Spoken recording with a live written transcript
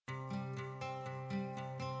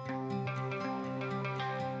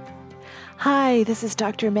Hi, this is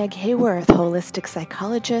Dr. Meg Hayworth, holistic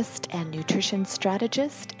psychologist and nutrition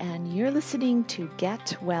strategist, and you're listening to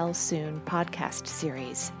Get Well Soon podcast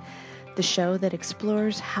series, the show that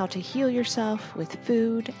explores how to heal yourself with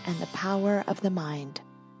food and the power of the mind.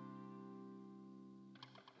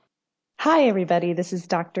 Hi, everybody. This is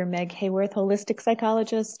Dr. Meg Hayworth, holistic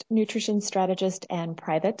psychologist, nutrition strategist, and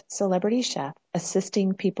private celebrity chef,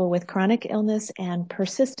 assisting people with chronic illness and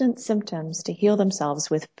persistent symptoms to heal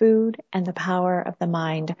themselves with food and the power of the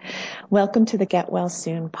mind. Welcome to the Get Well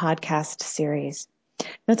Soon podcast series.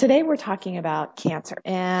 Now, today we're talking about cancer.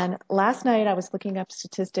 And last night I was looking up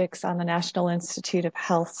statistics on the National Institute of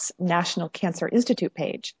Health's National Cancer Institute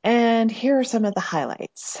page. And here are some of the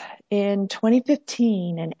highlights. In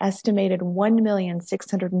 2015, an estimated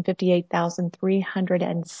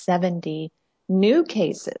 1,658,370 new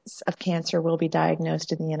cases of cancer will be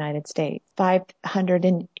diagnosed in the United States.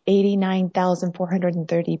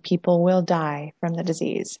 589,430 people will die from the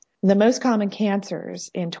disease. The most common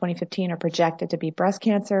cancers in 2015 are projected to be breast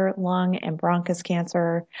cancer, lung and bronchus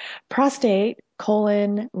cancer, prostate,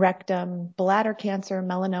 colon, rectum, bladder cancer,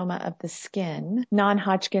 melanoma of the skin,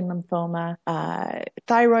 non-Hodgkin lymphoma,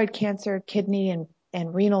 thyroid cancer, kidney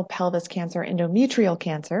and renal pelvis cancer, endometrial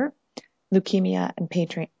cancer, leukemia, and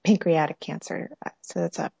pancreatic cancer. So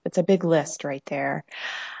it's a big list right there.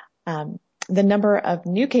 The number of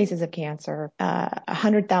new cases of cancer,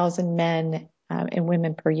 100,000 men and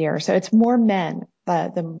women per year. So it's more men.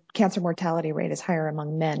 The cancer mortality rate is higher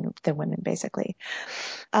among men than women, basically.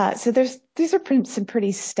 So these are some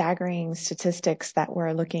pretty staggering statistics that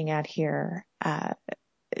we're looking at here.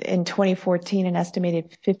 In 2014, an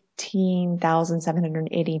estimated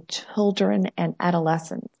 15,780 children and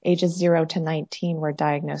adolescents ages 0 to 19 were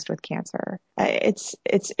diagnosed with cancer. It's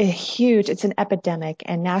an epidemic,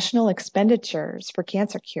 and national expenditures for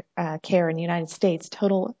cancer care in the United States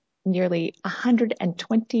total nearly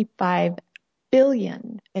 $125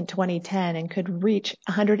 billion in 2010 and could reach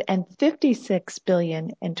 $156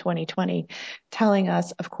 billion in 2020, telling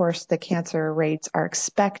us, of course, the cancer rates are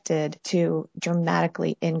expected to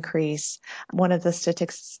dramatically increase. One of the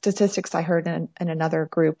statistics I heard in another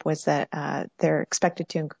group was that they're expected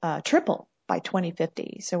to triple by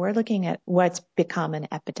 2050. So we're looking at what's become an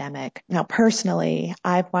epidemic. Now, personally,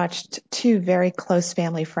 I've watched two very close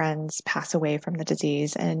family friends pass away from the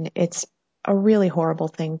disease, and it's a really horrible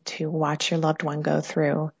thing to watch your loved one go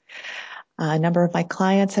through. A number of my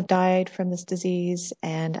clients have died from this disease,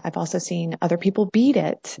 and I've also seen other people beat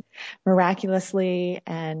it miraculously,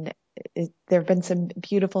 and there have been some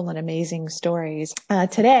beautiful and amazing stories.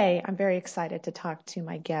 Today, I'm very excited to talk to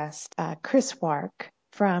my guest, Chris Wark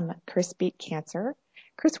from Chris Beat Cancer.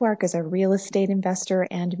 Chris Wark is a real estate investor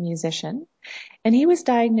and musician, and he was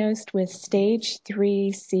diagnosed with stage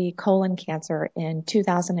 3C colon cancer in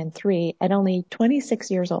 2003 at only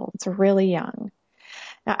 26 years old. It's really young.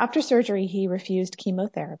 Now, after surgery, he refused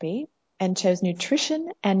chemotherapy and chose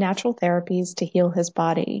nutrition and natural therapies to heal his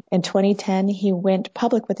body. In 2010, he went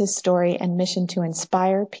public with his story and mission to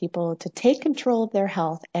inspire people to take control of their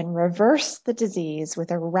health and reverse the disease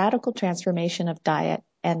with a radical transformation of diet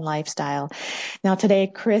and lifestyle. Now, today,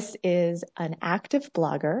 Chris is an active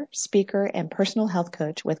blogger, speaker, and personal health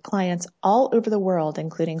coach with clients all over the world,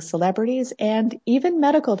 including celebrities and even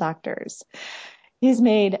medical doctors. He's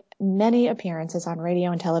made many appearances on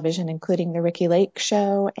radio and television, including The Ricky Lake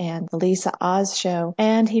Show and The Lisa Oz Show,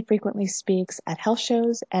 and he frequently speaks at health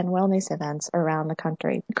shows and wellness events around the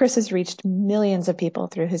country. Chris has reached millions of people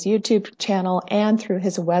through his YouTube channel and through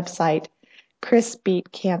his website,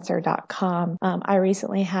 chrisbeatcancer.com. I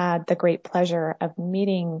recently had the great pleasure of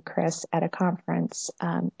meeting Chris at a conference,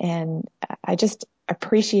 and I just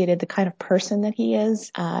appreciated the kind of person that he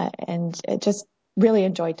is, and it just really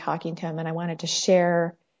enjoyed talking to him, and I wanted to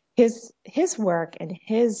share his work and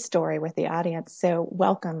his story with the audience. So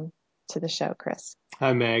welcome to the show, Chris.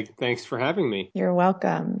 Hi, Meg. Thanks for having me. You're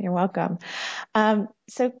welcome. You're welcome.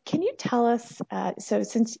 So can you tell us, so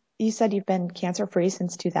since you said you've been cancer-free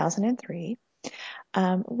since 2003,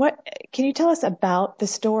 what can you tell us about the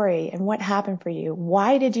story and what happened for you?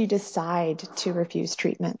 Why did you decide to refuse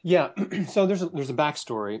treatment? Yeah, so there's a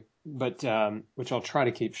backstory, but which I'll try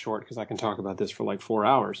to keep short because I can talk about this for like 4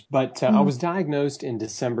 hours. But I was diagnosed in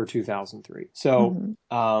December 2003. So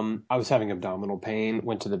I was having abdominal pain,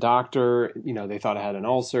 went to the doctor. You know, they thought I had an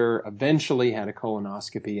ulcer. Eventually had a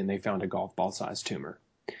colonoscopy, and they found a golf ball-sized tumor.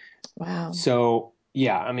 Wow. So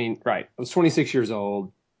yeah, I mean, right. I was 26 years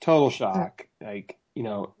old, total shock. Like, you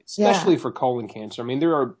know, especially for colon cancer. I mean,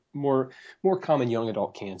 there are more common young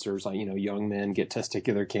adult cancers, like, you know, young men get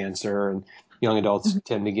testicular cancer, and young adults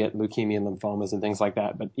tend to get leukemia and lymphomas and things like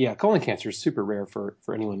that. But yeah, colon cancer is super rare for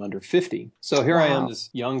anyone under 50. So here I am, Wow. this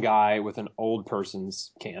young guy with an old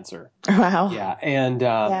person's cancer. Wow. Yeah.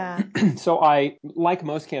 And so like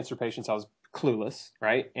most cancer patients, I was clueless,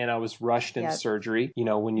 right? And I was rushed into surgery. You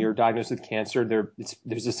know, when you're diagnosed with cancer,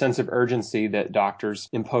 there's a sense of urgency that doctors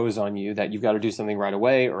impose on you that you've got to do something right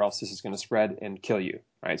away or else this is going to spread and kill you.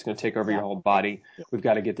 Right. It's going to take over your whole body. We've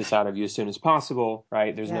got to get this out of you as soon as possible.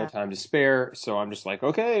 Right. There's no time to spare. So I'm just like,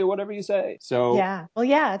 okay, whatever you say. So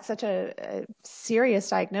it's such a serious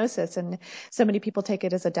diagnosis, and so many people take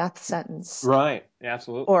it as a death sentence. Right.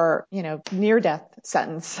 Absolutely. Or, near death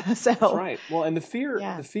sentence. So that's right. Well, and the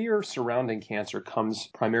fear surrounding cancer comes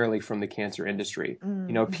primarily from the cancer industry.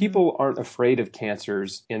 People aren't afraid of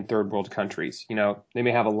cancers in third world countries. They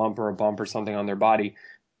may have a lump or a bump or something on their body,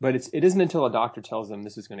 but it isn't until a doctor tells them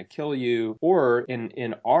this is going to kill you, or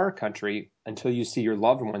in our country, until you see your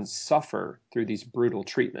loved ones suffer through these brutal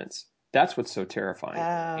treatments. That's what's so terrifying.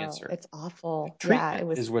 Cancer. It's awful.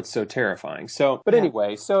 Treatment is what's so terrifying.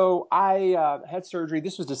 Anyway, I had surgery.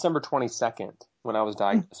 This was December 22nd when I was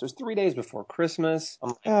diagnosed. It was 3 days before Christmas.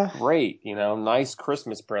 I'm like, great, nice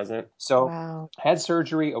Christmas present. So had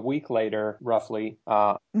surgery a week later, roughly,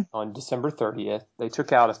 on December 30th. They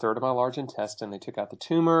took out a third of my large intestine. They took out the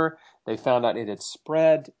tumor. They found out it had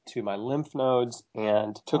spread to my lymph nodes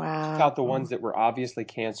and took out the ones that were obviously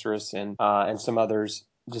cancerous and some others,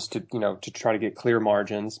 just to try to get clear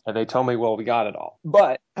margins. And they told me, well, we got it all,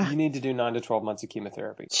 but you need to do 9 to 12 months of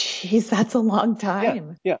chemotherapy. Jeez, that's a long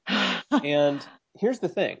time. Yeah. And here's the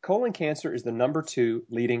thing. Colon cancer is the number 2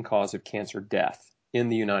 leading cause of cancer death in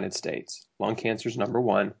the United States. Lung cancer is number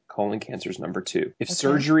 1. Colon cancer is number 2. If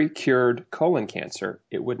surgery cured colon cancer,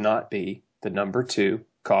 it would not be the number 2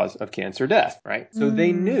 cause of cancer death, right? So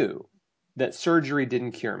they knew that surgery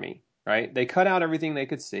didn't cure me. Right? They cut out everything they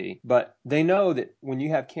could see, but they know that when you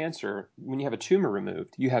have cancer, when you have a tumor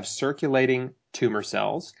removed, you have circulating tumor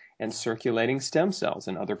cells and circulating stem cells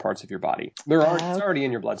in other parts of your body. It's already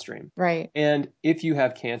in your bloodstream. Right. And if you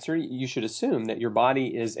have cancer, you should assume that your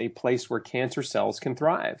body is a place where cancer cells can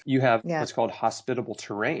thrive. You have what's called hospitable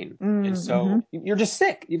terrain. And so you're just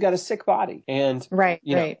sick. You've got a sick body. And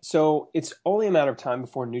so it's only a matter of time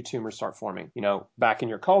before new tumors start forming, back in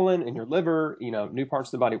your colon, in your liver, new parts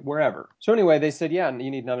of the body, wherever. So anyway, they said, you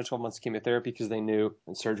need 9 to 12 months of chemotherapy because they knew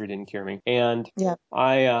and surgery didn't cure me. And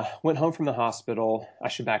I went home from the hospital. I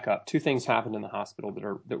should back up. 2 things happened in the hospital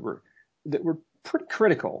that were pretty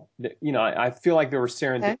critical. I feel like they were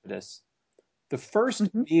serendipitous. The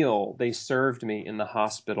first meal they served me in the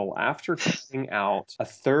hospital after cutting out a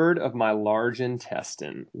third of my large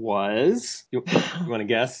intestine was, you want to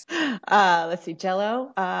guess? Let's see,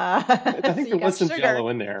 Jell-O. I think there was some Jell-O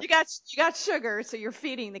in there. You got sugar, so you're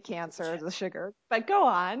feeding the cancer the sugar. But go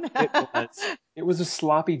on. It was a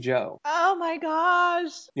sloppy Joe. Oh my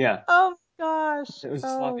gosh. Yeah. Oh gosh. It was a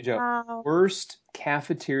sloppy Joe. Wow. Worst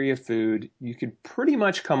cafeteria food you could pretty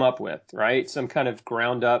much come up with, right? Some kind of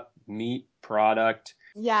ground up meat product.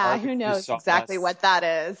 Yeah, who knows exactly what that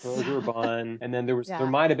is. Burger bun. And then there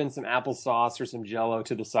might have been some applesauce or some Jell-O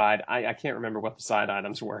to the side. I can't remember what the side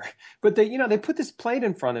items were. But they put this plate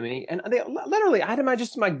in front of me and they literally, I had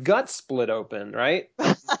my gut split open, right?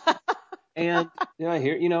 And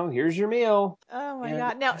here's your meal. Oh my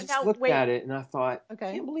God! Now, I just looked at it and I thought, I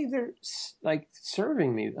can't believe they're like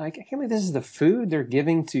serving me. Like, I can't believe this is the food they're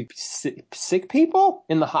giving to sick people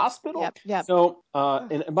in the hospital. Yep. So,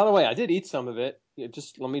 and by the way, I did eat some of it.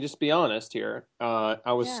 Let me just be honest here.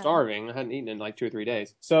 I was starving. I hadn't eaten in like 2 or 3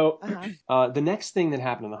 days. So, the next thing that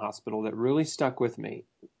happened in the hospital that really stuck with me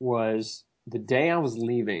was the day I was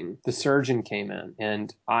leaving, the surgeon came in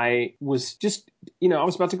and I was just, I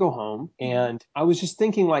was about to go home and I was just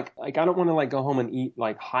thinking like I don't want to like go home and eat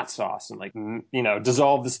like hot sauce and like,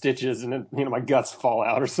 dissolve the stitches and then, my guts fall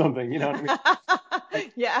out or something, you know what I mean?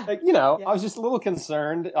 I was just a little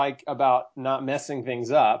concerned like about not messing things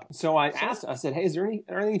up. So I asked, I said, hey, are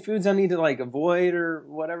there any foods I need to like avoid or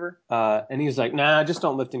whatever? And he was like, nah, just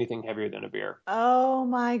don't lift anything heavier than a beer. Oh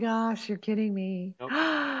my gosh, you're kidding me. Nope.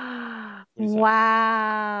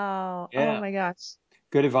 Wow. Yeah. Oh my gosh.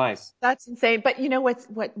 Good advice. That's insane. But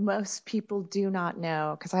what most people do not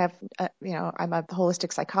know, because I have, I'm a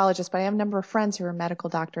holistic psychologist, but I have a number of friends who are medical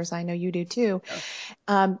doctors. I know you do too.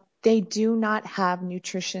 Yeah. They do not have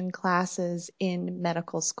nutrition classes in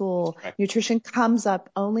medical school. Right. Nutrition comes up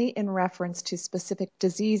only in reference to specific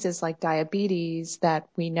diseases like diabetes that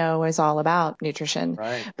we know is all about nutrition.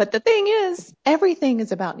 Right. But the thing is, everything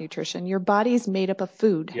is about nutrition. Your body is made up of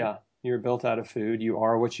food. Yeah. You're built out of food. You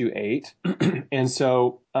are what you ate. And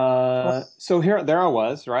so, Well, there I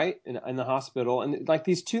was, right, in the hospital, and like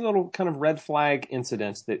these two little kind of red flag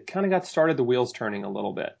incidents that kind of got started the wheels turning a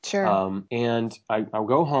little bit. sure. And I'll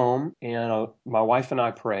go home, and my wife and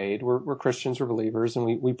I prayed. We're Christians, we're believers, and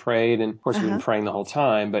we prayed, and of course we've been Uh-huh. praying the whole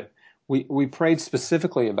time, but we prayed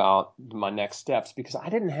specifically about my next steps because I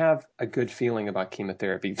didn't have a good feeling about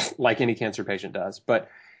chemotherapy, like any cancer patient does. But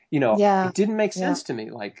Yeah. it didn't make Yeah. sense to me.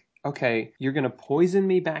 Like, okay, you're going to poison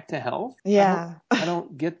me back to health? Yeah. I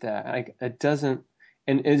don't get that. It doesn't,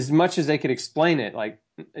 and as much as they could explain it, like,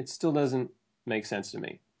 it still doesn't make sense to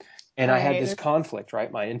me. And I had this Right. conflict,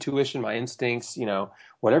 right? My intuition, my instincts,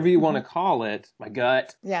 whatever you want to Mhm. call it, my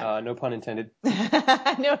gut, Yeah. no pun intended.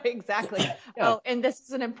 No, exactly. Yeah. Oh, and this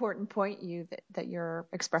is an important point that you're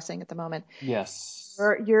expressing at the moment. Yes.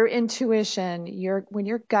 Your intuition, when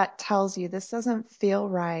your gut tells you this doesn't feel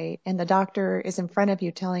right, and the doctor is in front of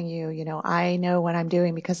you telling you, I know what I'm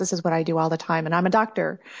doing because this is what I do all the time, and I'm a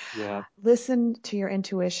doctor. Yeah. Listen to your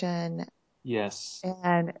intuition Yes.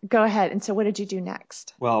 and go ahead. And so, what did you do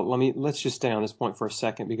next? Well, let's just stay on this point for a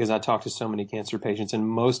second because I talk to so many cancer patients and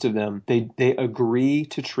most of them they agree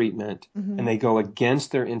to treatment and Hmm. they go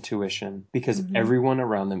against their intuition because Hmm. everyone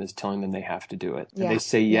around them is telling them they have to do it. And they Yeah.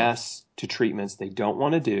 say Yeah. yes to treatments they don't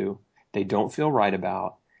want to do, they don't feel right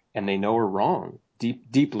about, and they know are wrong.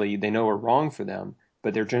 Deeply, they know are wrong for them,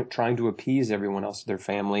 but they're trying to appease everyone else, their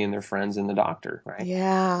family and their friends and the doctor, right? And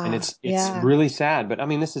Yeah. it's Yeah. really sad, but I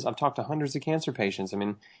mean, I've talked to hundreds of cancer patients. I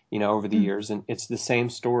mean, over the Mm. years, and it's the same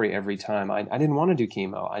story every time. I didn't want to do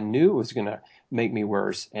chemo. I knew it was going to make me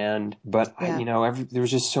worse, but Yeah. there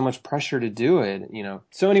was just so much pressure to do it.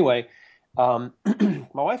 So anyway, my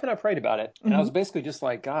wife and I prayed about it, and I was Hmm. basically just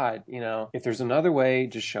like, God, if there's another way,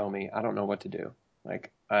 just show me. I don't know what to do.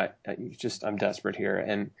 Like, I'm desperate here,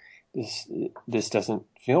 and this doesn't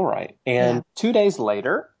feel right. Yeah. And 2 days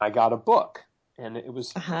later, I got a book, and it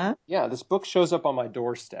was, Uh-huh. yeah, this book shows up on my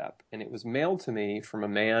doorstep, and it was mailed to me from a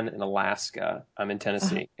man in Alaska. I'm in Uh-huh.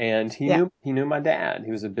 Tennessee, and Yeah. he knew my dad.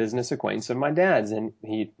 He was a business acquaintance of my dad's, and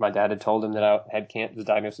my dad had told him that I was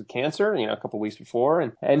diagnosed with cancer, a couple of weeks before,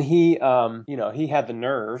 and he had the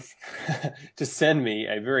nerve to send me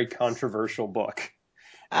a very controversial book.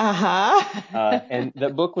 Uh-huh. And the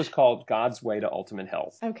book was called God's Way to Ultimate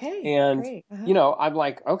Health. Okay, And, great. Uh-huh. I'm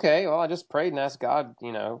like, okay, well, I just prayed and asked God,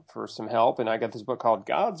 for some help. And I got this book called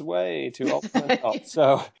God's Way to Ultimate Health.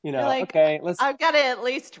 So, You're like, okay, let's, I've got to at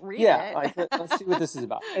least read yeah, it. like, let's see what this is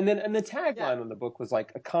about. And the Yeah. tagline on the book was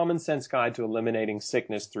like a common sense guide to eliminating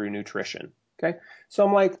sickness through nutrition. Okay. So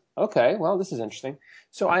I'm like, okay, well, this is interesting.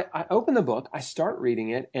 So I open the book, I start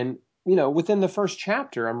reading it, and within the first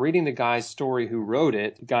chapter, I'm reading the guy's story who wrote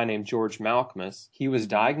it, a guy named George Malkmus. He was Hmm.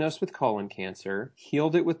 diagnosed with colon cancer,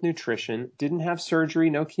 healed it with nutrition, didn't have surgery,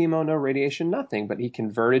 no chemo, no radiation, nothing, but he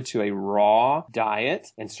converted to a raw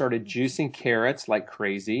diet and started juicing carrots like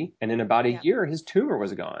crazy. And in about a Yeah. year, his tumor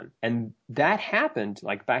was gone. And that happened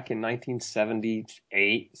like back in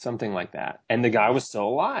 1978, something like that. And the guy Yeah. was still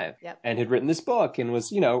alive Yep. and had written this book and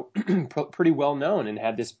was, pretty well known and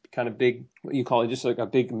had this kind of big, what you call it, just like a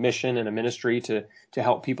big mission and a ministry to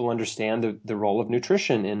help people understand the role of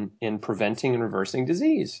nutrition in preventing and reversing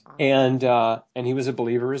disease. Awesome. And he was a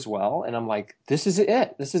believer as well. And I'm like, this is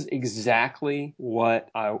it. This is exactly what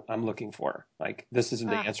I'm looking for. Like, this is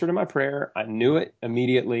the Ah, answer to my prayer. I knew it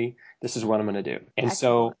immediately. This is what I'm going to do. And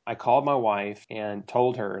so excellent. I called my wife and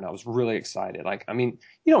told her, and I was really excited. Like, I mean,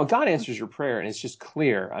 God answers your prayer and it's just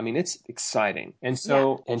clear. I mean, it's exciting. And Yeah.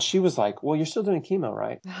 so, and she was like, well, you're still doing chemo,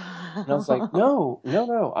 right? And I was like, no, no,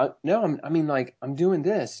 no, no. I mean, like, I'm doing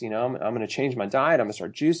this. I'm going to change my diet. I'm going to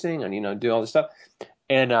start juicing and do all this stuff.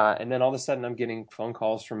 And then all of a sudden, I'm getting phone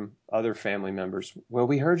calls from other family members. Well,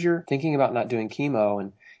 we heard you're thinking about not doing chemo,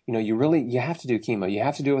 and you have to do chemo. You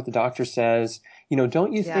have to do what the doctor says.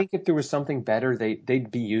 Don't you Yeah. think if there was something better,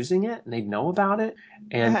 they'd be using it and they'd know about it?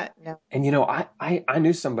 And No. I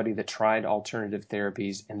knew somebody that tried alternative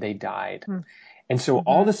therapies and they died. Hmm. And so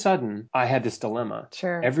all of Hmm. a sudden, I had this dilemma.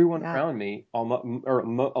 Sure. Everyone Yeah. around me, a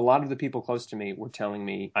lot of the people close to me, were telling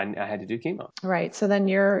me I had to do chemo. Right. So then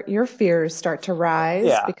your fears start to rise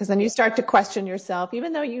Yeah. because then you start to question yourself,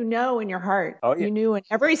 even though you know in your heart, Oh yeah. you knew in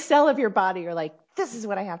every cell of your body, you're like, this is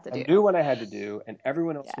what I have to I do. knew what I had to do, and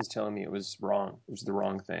everyone else Yeah. was telling me it was wrong. It was the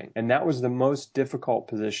wrong thing. And that was the most difficult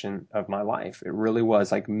position of my life. It really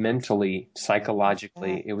was, like, mentally, Yeah.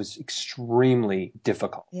 psychologically, it was extremely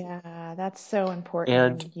difficult. Yeah. That's so important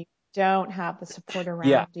And when you don't have the support Yeah.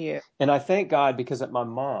 around you. And I thank God because my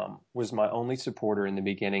mom was my only supporter in the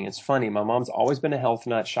beginning. It's funny. My mom's always been a health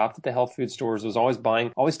nut, shopped at the health food stores, was always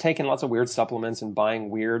buying, always taking lots of weird supplements and buying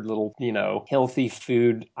weird little, healthy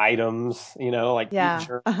food items, like wheat Yeah.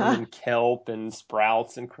 germ Uh-huh. and kelp and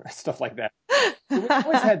sprouts and stuff like that. So we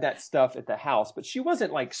always had that stuff at the house, but she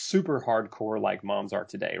wasn't like super hardcore like moms are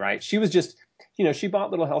today, right? She was just, she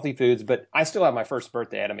bought little healthy foods, but I still have my first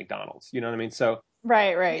birthday at a McDonald's. You know what I mean? So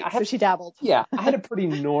Right, yeah, right. So she dabbled. I had a pretty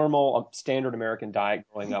normal standard American diet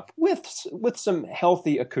growing up with some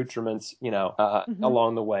healthy accoutrements, Hmm.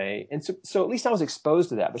 along the way. And so at least I was exposed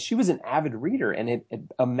to that. But she was an avid reader and had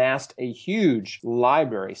amassed a huge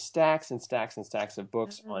library, stacks and stacks and stacks of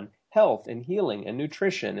books on health and healing and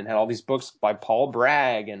nutrition, and had all these books by Paul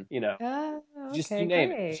Bragg and, Oh, just you okay,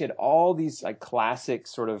 name it. great. She had all these like classic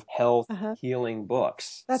sort of health Uh-huh. healing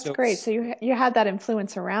books. That's So great. So you had that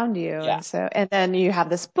influence around you, yeah, and then you have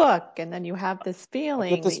this book, and then you have this I get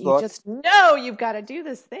feeling this that you book. just know you've got to do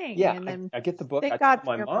this thing, Yeah, and I, then I get the book. I thank tell God for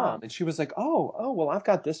my your mom, mom. and she was like, "Oh, well, I've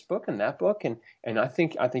got this book and that book, and I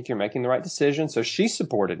think you're making the right decision." So she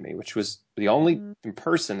supported me, which was the only Mhm.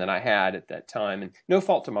 person that I had at that time, and no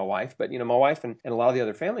fault to my wife, but my wife and a lot of the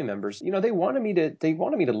other family members, they wanted me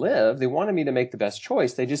to live, they wanted me to make the best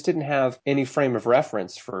choice. They just didn't have any frame of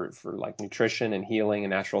reference for like nutrition and healing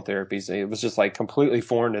and natural therapies. It was just like completely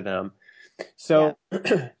foreign to them. Yeah, So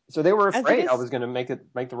so they were as it afraid I is. was going to make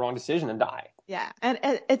the wrong decision and die. Yeah, and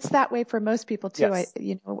it's that way for most people too. Yes.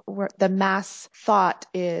 Where the mass thought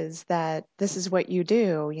is that this is what you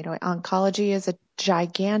do. Oncology is a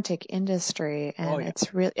gigantic industry, Oh and yeah.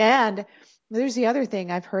 it's really and there's the other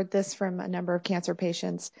thing. I've heard this from a number of cancer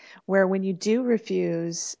patients, where when you do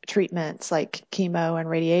refuse treatments like chemo and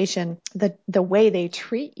radiation, the way they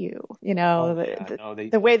treat you, Oh yeah, no,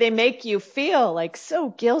 the way they make you feel like so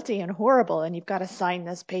guilty and horrible, and you've got to sign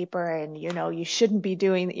this paper, and you shouldn't be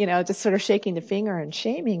doing, just sort of shaking the finger and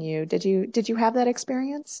shaming you. Did you have that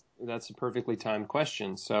experience? that's a perfectly timed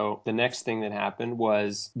question. So the next thing that happened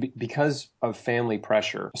was because of family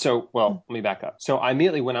pressure. So, well, let me back up. So I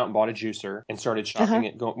immediately went out and bought a juicer and started Uh-huh. shopping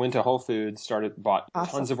it. Went to Whole Foods, bought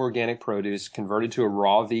Awesome. tons of organic produce, converted to a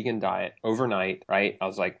raw vegan diet overnight. Right? I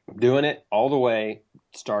was like, I'm doing it all the way,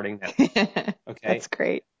 starting now. Okay. That's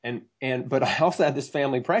great. But I also had this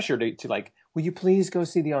family pressure to like, will you please go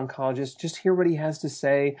see the oncologist? Just hear what he has to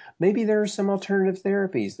say. Maybe there are some alternative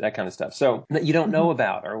therapies, that kind of stuff. So that you don't Hmm. know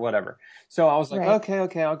about or whatever. So I was like, Right.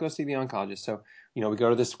 okay, I'll go see the oncologist. So, we go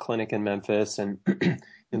to this clinic in Memphis and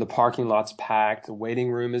the parking lot's packed. The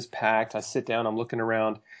waiting room is packed. I sit down, I'm looking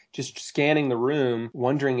around, just scanning the room,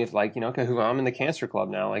 wondering if like, okay, who I'm in the cancer club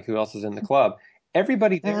now, like who else is in the club?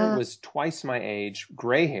 Everybody there Uh, was twice my age,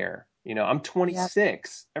 gray hair. I'm yeah.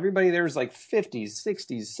 26. Everybody there was like 50s,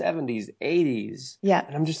 60s, 70s, 80s. Yeah.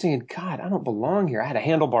 And I'm just saying, God, I don't belong here. I had a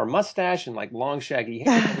handlebar mustache and like long shaggy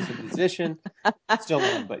hair. I was a musician. Still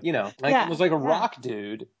am, but like I Yeah. was like a Yeah. rock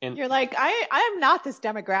dude. And You're like, I am not this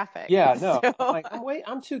demographic. yeah, no, I'm So like,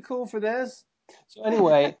 I'm too cool for this. So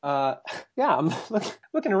anyway, yeah, I'm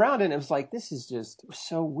looking around and it was like, this is just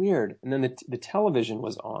so weird. And then the television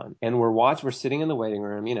was on and we're sitting in the waiting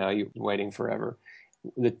room, you're waiting forever.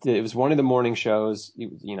 It was one of the morning shows,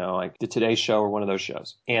 like the Today Show or one of those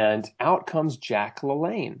shows. And out comes Jack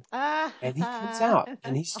LaLanne. And he comes out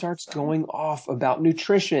and he starts awesome. going off about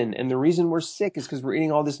nutrition. And the reason we're sick is because we're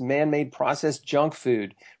eating all this man-made processed junk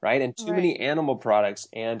food, right? And too Right. many animal products.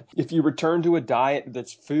 And if you return to a diet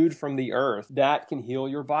that's food from the earth, that can heal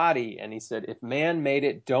your body. And he said, if man made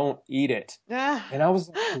it, don't eat it. And I was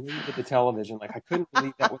like glued to the television. Like I couldn't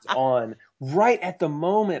believe that was on right at the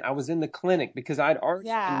moment I was in the clinic because I'd already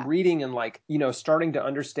been Yeah. reading and like, starting to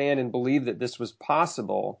understand and believe that this was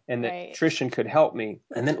possible and that Right. nutrition could help me.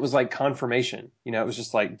 And then it was like confirmation. It was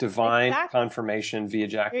just like divine Exactly. confirmation via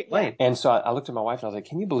Jack Yeah. LaLanne. And so I looked at my wife and I was like,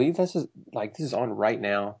 can you believe this is on right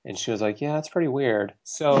now? And she was like, yeah, it's pretty weird.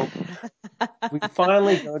 So we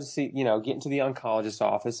finally go to see, get into the oncologist's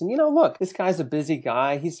office. And, look, this guy's a busy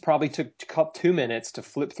guy. He's probably took 2 minutes to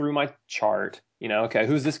flip through my chart. Okay,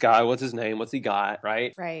 who's this guy? What's his name? What's he got?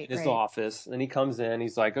 Right? Right. In his Right. office. And he comes in.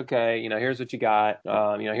 He's like, okay, here's what you got.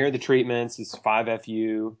 Here are the treatments. It's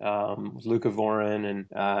 5-FU, leucovorin.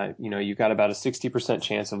 And, you've got about a 60%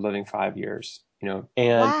 chance of living 5 years,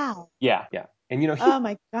 and Wow. yeah, yeah. And, Oh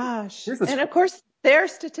my gosh. here's what's And of course, their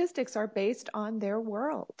statistics are based on their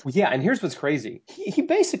world. Well, yeah, and here's what's crazy. He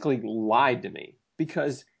basically lied to me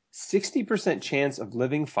because 60% chance of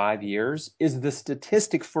living 5 years is the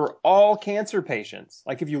statistic for all cancer patients.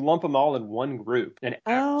 Like if you lump them all in one group and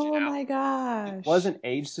average it Oh out, my it gosh. wasn't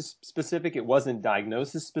age specific, it wasn't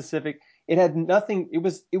diagnosis specific. It had nothing. It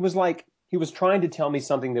was like he was trying to tell me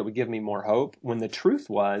something that would give me more hope, when the truth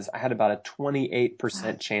was I had about a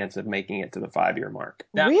 28% chance of making it to the 5-year mark.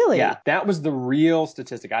 Really? Yeah, that was the real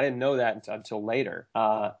statistic. I didn't know that until later.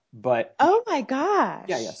 But oh my gosh.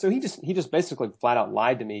 Yeah. So he just basically flat out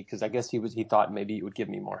lied to me, because I guess he thought maybe it would give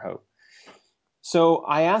me more hope. So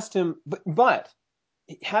I asked him, but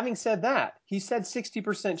having said that, he said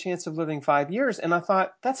 60% chance of living 5 years. And I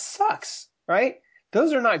thought, that sucks, right?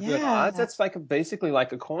 Those are not good odds. That's basically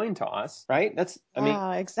like a coin toss, right?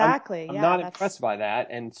 Exactly. I'm not impressed by that,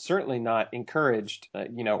 and certainly not encouraged,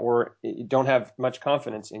 or don't have much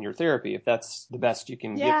confidence in your therapy if that's the best you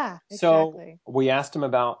can give. So we asked him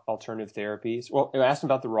about alternative therapies. Well, I asked him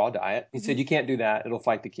about the raw diet. He said, you can't do that. It'll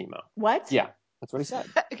fight the chemo. What? Yeah. That's what he said.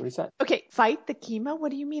 That's what he said. Okay, fight the chemo? What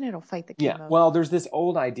do you mean it'll fight the chemo? Yeah, well, there's this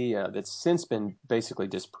old idea that's since been basically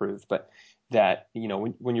disproved, but that,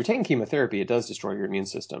 when you're taking chemotherapy, it does destroy your immune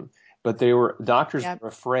system. But doctors were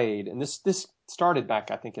afraid, and this started back,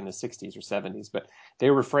 I think, in the 60s or 70s, but they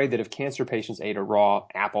were afraid that if cancer patients ate a raw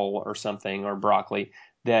apple or something, or broccoli,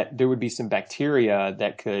 that there would be some bacteria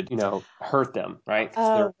that could, hurt them, right?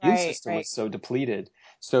 Because their immune system was so depleted.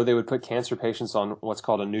 So they would put cancer patients on what's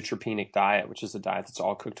called a neutropenic diet, which is a diet that's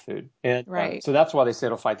all cooked food. And so that's why they say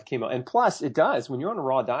it'll fight the chemo. And plus, it does. When you're on a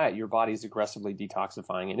raw diet, your body's aggressively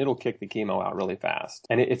detoxifying, and it'll kick the chemo out really fast.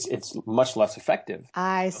 And it's much less effective.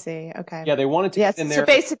 I see. Okay. Yeah, they wanted to get in there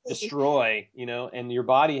and destroy, and your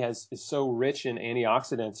body is so rich in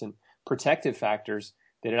antioxidants and protective factors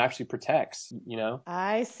that it actually protects,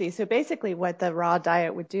 I see. So basically what the raw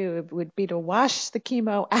diet would do would be to wash the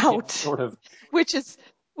chemo out, sort of, which is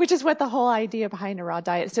what the whole idea behind a raw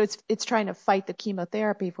diet. So it's trying to fight the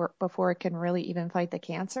chemotherapy before it can really even fight the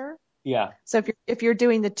cancer. Yeah. So if you're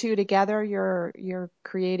doing the two together, you're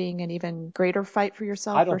creating an even greater fight for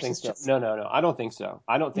yourself. I don't think so. No. I don't think so.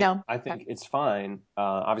 I think it's fine.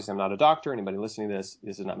 Obviously, I'm not a doctor. Anybody listening to this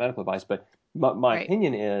is not medical advice, but my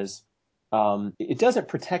opinion is, it doesn't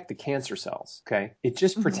protect the cancer cells. Okay. It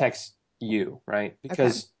just protects you, right?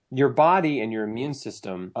 Because your body and your immune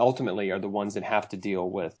system ultimately are the ones that have to deal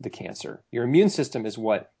with the cancer. Your immune system is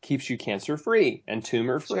what keeps you cancer free and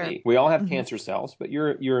tumor free. Sure. We all have cancer cells, but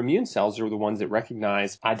your immune cells are the ones that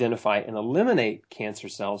recognize, identify, and eliminate cancer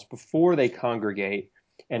cells before they congregate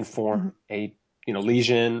and form a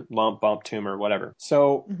lesion, lump, bump, tumor, whatever.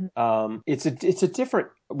 So it's a different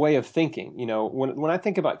way of thinking. When I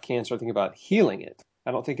think about cancer, I think about healing it. I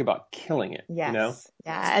don't think about killing it. Yes.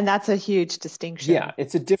 Yeah. And that's a huge distinction. Yeah.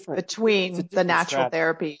 It's a different between the natural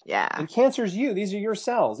therapy. Yeah. And cancer's you. These are your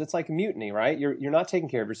cells. It's like mutiny, right? You're not taking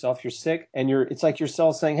care of yourself. You're sick, and it's like your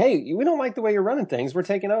cells saying, hey, we don't like the way you're running things. We're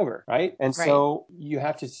taking over, right? And so you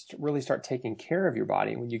have to really start taking care of your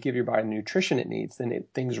body. When you give your body the nutrition it needs, then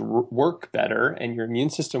things work better, and your immune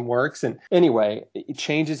system works. And anyway,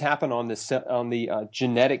 changes happen on the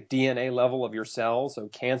genetic DNA level of your cells. So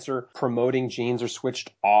cancer promoting genes are switched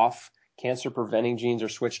off. Cancer preventing genes are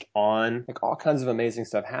switched on. Like, all kinds of amazing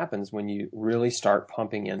stuff happens when you really start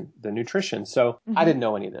pumping in the nutrition. So I didn't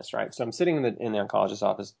know any of this, right? So I'm sitting in the oncologist's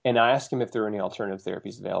office, and I asked him if there were any alternative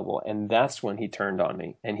therapies available. And that's when he turned on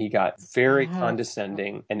me, and he got very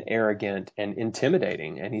condescending and arrogant and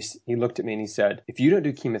intimidating. And he looked at me and he said, if you don't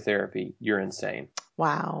do chemotherapy, you're insane.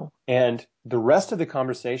 Wow. And the rest of the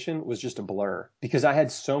conversation was just a blur, because I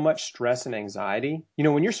had so much stress and anxiety.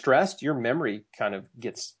 When you're stressed, your memory kind of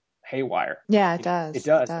gets haywire. Yeah, it does. It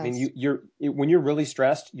does. I mean, when you're really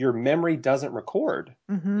stressed, your memory doesn't record.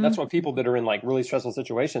 That's why people that are in like really stressful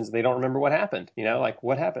situations, they don't remember what happened. Like,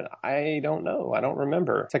 what happened? I don't know. I don't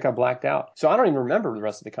remember. It's like I blacked out. So I don't even remember the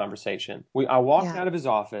rest of the conversation. I walked out of his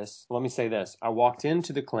office. Let me say this. I walked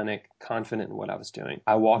into the clinic confident in what I was doing.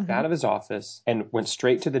 I walked out of his office and went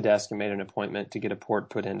straight to the desk and made an appointment to get a port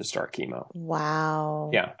put in to start chemo.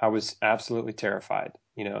 Wow. Yeah, I was absolutely terrified,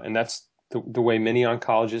 and that's the way many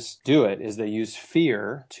oncologists do it, is they use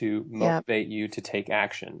fear to motivate you to take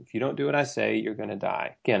action. If you don't do what I say, you're going to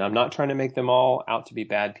die. Again, I'm not trying to make them all out to be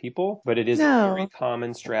bad people, but it is a very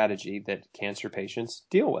common strategy that cancer patients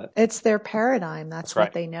deal with. It's their paradigm. That's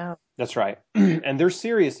what they know. That's right. And they're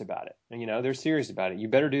serious about it. And, they're serious about it. You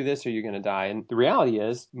better do this or you're going to die. And the reality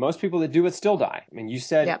is, most people that do it still die. I mean, you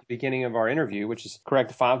said at the beginning of our interview, which is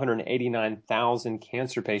correct, 589,000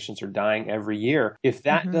 cancer patients are dying every year. If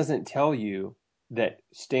that doesn't tell you that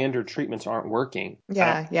standard treatments aren't working.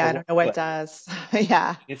 I don't know what does.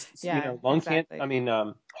 It's, lung cancer. I mean,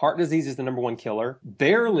 heart disease is the number one killer.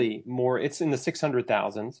 Barely more. It's in the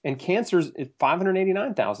 600,000s. And cancer's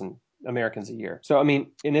 589,000. Americans a year. So, I mean,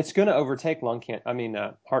 and it's going to overtake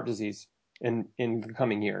heart disease in the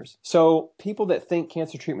coming years. So people that think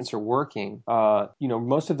cancer treatments are working,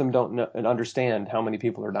 most of them don't know and understand how many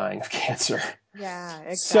people are dying of cancer. Yeah,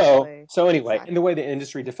 exactly. So anyway, Exactly. and the way the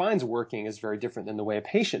industry defines working is very different than the way a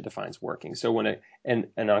patient defines working. So when an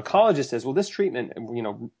oncologist says, well, this treatment,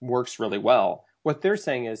 works really well, what they're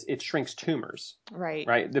saying is it shrinks tumors, Right.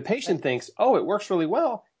 right? The patient thinks, oh, it works really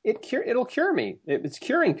well. It'll cure me. It's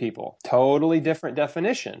curing people. Totally different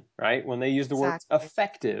definition, right? When they use the word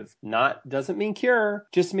effective, doesn't mean cure,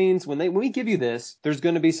 just means when we give you this, there's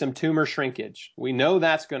going to be some tumor shrinkage. We know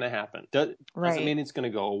that's going to happen. Doesn't mean it's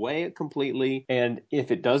going to go away completely. And if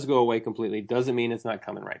it does go away completely, doesn't mean it's not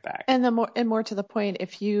coming right back. And more to the point,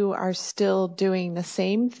 if you are still doing the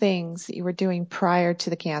same things that you were doing prior to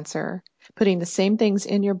the cancer, putting the same things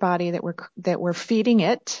in your body that were feeding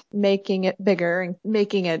it, making it bigger and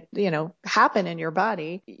making it, happen in your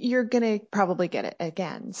body, you're going to probably get it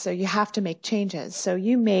again. So you have to make changes. So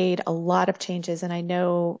you made a lot of changes. And I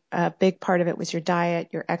know a big part of it was your diet,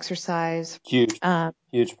 your exercise. Huge part.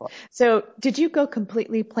 So did you go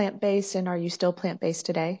completely plant-based, and are you still plant-based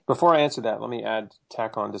today? Before I answer that, let me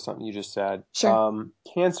tack on to something you just said. Sure.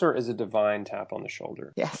 Cancer is a divine tap on the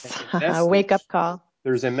shoulder. Yes. A wake-up call.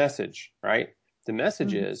 There's a message, right? The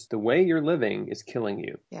message is the way you're living is killing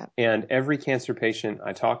you. Yeah. And every cancer patient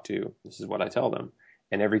I talk to, this is what I tell them,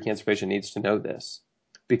 and every cancer patient needs to know this.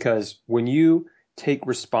 Because when you take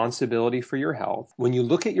responsibility for your health, when you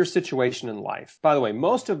look at your situation in life, by the way,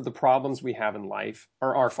 most of the problems we have in life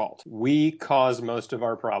are our fault. We cause most of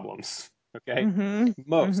our problems, okay?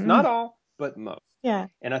 Most, not all, but most. Yeah.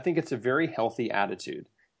 And I think it's a very healthy attitude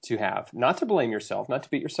to have, not to blame yourself, not to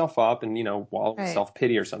beat yourself up and, wallow in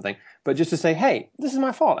self-pity or something, but just to say, hey, this is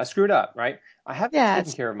my fault. I screwed up, right? I haven't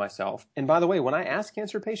taken care of myself. And by the way, when I ask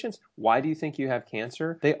cancer patients, why do you think you have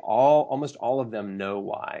cancer? Almost all of them know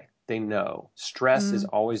why. They know stress is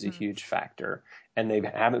always a huge factor, and they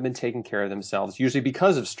haven't been taking care of themselves, usually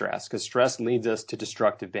because of stress, because stress leads us to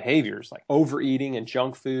destructive behaviors like overeating and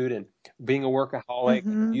junk food and being a workaholic,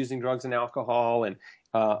 and using drugs and alcohol, and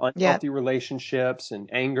unhealthy relationships and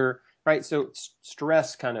anger, right? So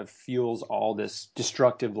stress kind of fuels all this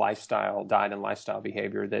destructive diet and lifestyle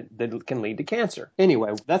behavior that can lead to cancer.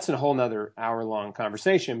 Anyway, that's a whole nother hour-long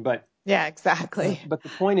conversation, but yeah, exactly. But the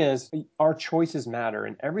point is, our choices matter,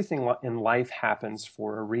 and everything in life happens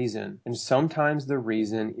for a reason. And sometimes the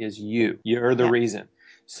reason is you. You're the reason.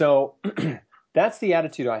 So that's the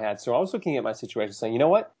attitude I had. So I was looking at my situation saying, you know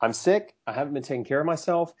what? I'm sick. I haven't been taking care of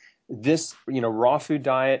myself. This, raw food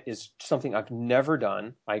diet is something I've never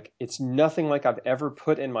done. Like, it's nothing like I've ever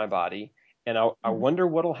put in my body. And I wonder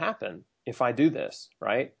what'll happen if I do this,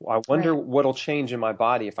 right? I wonder what'll change in my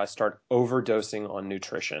body if I start overdosing on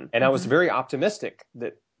nutrition. And I was very optimistic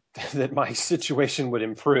that my situation would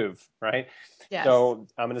improve, right? Yes. So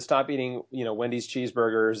I'm going to stop eating, Wendy's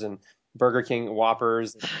cheeseburgers and Burger King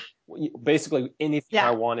Whoppers, basically anything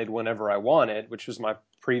I wanted whenever I wanted, which was my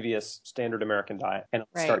previous standard American diet, and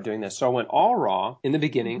I'll start doing this. So I went all raw in the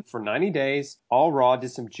beginning for 90 days, all raw,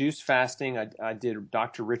 did some juice fasting. I did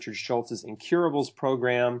Dr. Richard Schultz's Incurables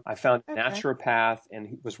program. I found a naturopath and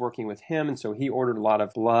he was working with him. And so he ordered a lot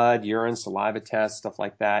of blood, urine, saliva tests, stuff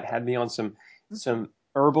like that, had me on some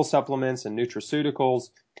herbal supplements and nutraceuticals.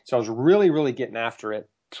 So I was really, really getting after it,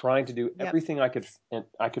 trying to do everything I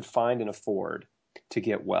could find and afford to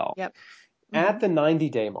get well. At the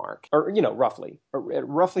 90-day mark, or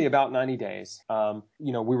roughly about 90 days,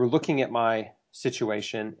 we were looking at my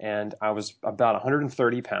situation, and I was about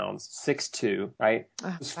 130 pounds, 6'2", right?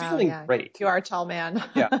 I was feeling great. You are a tall man.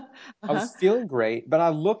 I was feeling great, but I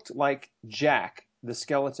looked like Jack, the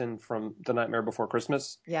skeleton from The Nightmare Before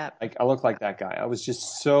Christmas. Yeah. Like, I looked like that guy. I was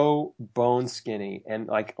just so bone skinny. And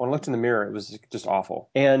like, when I looked in the mirror, it was just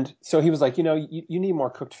awful. And so he was like, you need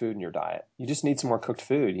more cooked food in your diet. You just need some more cooked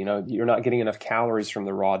food. You're not getting enough calories from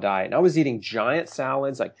the raw diet. And I was eating giant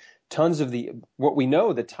salads, like tons of what we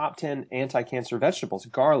know, the top 10 anti-cancer vegetables: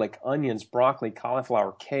 garlic, onions, broccoli,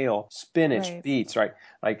 cauliflower, kale, spinach, beets, right?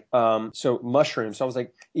 Like, so mushrooms. So I was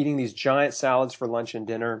like eating these giant salads for lunch and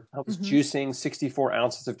dinner. I was juicing 64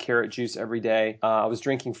 ounces of carrot juice every day. I was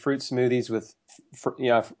drinking fruit smoothies with,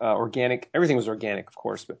 organic. Everything was organic, of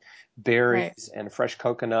course, but berries and fresh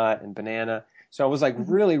coconut and banana. So I was like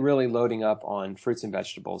really, really loading up on fruits and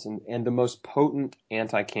vegetables, and the most potent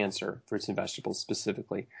anti-cancer fruits and vegetables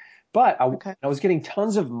specifically. But I was getting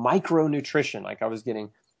tons of micronutrition. Like, I was getting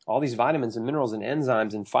all these vitamins and minerals and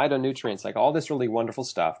enzymes and phytonutrients, like all this really wonderful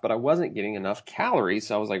stuff, but I wasn't getting enough calories.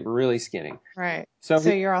 So I was like really skinny. Right. So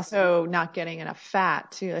you're also not getting enough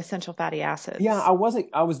fat, too, essential fatty acids. Yeah, I was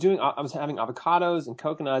having avocados and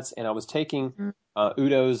coconuts, and I was taking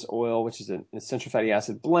Udo's oil, which is an essential fatty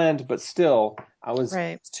acid blend, but still I was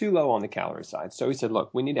Right. too low on the calorie side. So he said, look,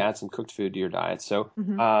 we need to add some cooked food to your diet. So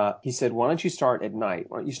Mm-hmm. he said, why don't you start at night?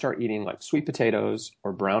 Why don't you start eating like sweet potatoes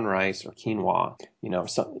or brown rice or quinoa,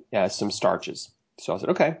 some starches. So I said,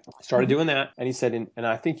 okay. I started Mm-hmm. doing that. And he said, and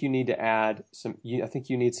I think you need to add I think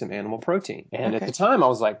you need some animal protein. And at the Okay. time I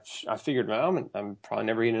was like, I figured, well, I'm probably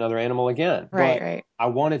never eating another animal again. Right. But Right. I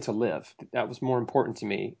wanted to live. That was more important to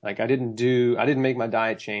me. Like I didn't make my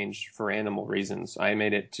diet change for animal reasons. I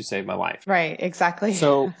made it to save my life. Right. Exactly.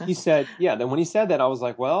 So he said, yeah, then when he said that, I was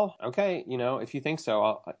like, well, okay, if you think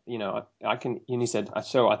so, I can, and he said,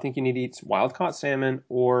 so I think you need to eat wild caught salmon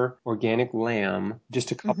or organic lamb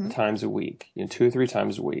just a couple Mm-hmm. times a week, 2 or 3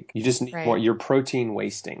 times a week. You just need Right. what you're protein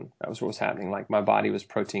wasting. That was what was happening. Like my body was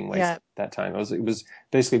protein wasting Yeah. at that time. It was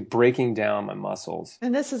basically breaking down my muscles.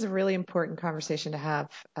 And this is a really important conversation to have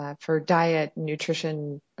for diet,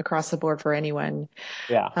 nutrition across the board for anyone.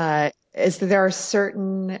 Yeah. Is that there are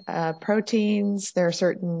certain proteins, there are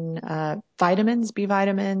certain vitamins, B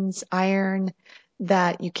vitamins, iron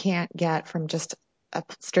that you can't get from just a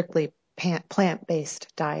strictly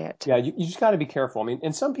plant-based diet. Yeah, you just got to be careful. I mean,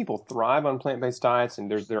 and some people thrive on plant-based diets,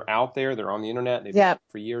 and they're out there, they're on the internet, they've been Yep.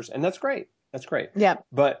 for years, and that's great. That's great. Yep.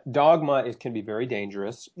 But dogma, it can be very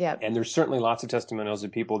dangerous. Yep. And there's certainly lots of testimonials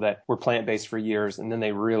of people that were plant-based for years, and then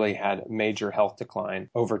they really had major health decline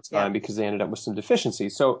over time Yep. because they ended up with some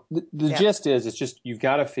deficiencies. So the Yep. gist is, it's just you've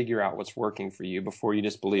got to figure out what's working for you before you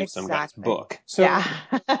just believe some guy's Exactly. book. So,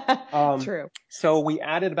 Yeah. True. so we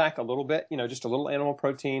added back a little bit, just a little animal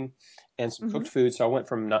protein and some Hmm. cooked food. So I went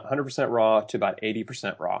from not 100% raw to about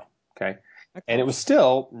 80% raw. Okay. And Okay. it was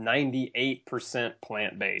still 98%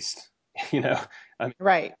 plant-based. You know, I mean,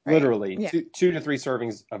 Right. Right. literally Yeah. two to three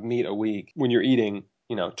servings of meat a week when you're eating,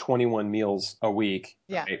 21 meals a week,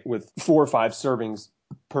 Yeah. right? With 4 or 5 servings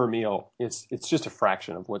per meal. It's just a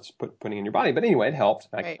fraction of what's putting in your body. But anyway, it helped.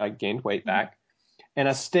 Right. I gained weight Hmm. back. And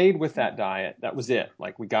I stayed with that diet. That was it.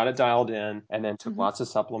 Like we got it dialed in and then took Hmm. lots of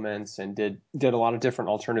supplements and did a lot of different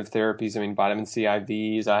alternative therapies. I mean, vitamin C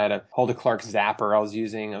IVs. I had a Hulda Clark zapper I was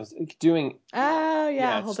using. I was doing, Oh yeah,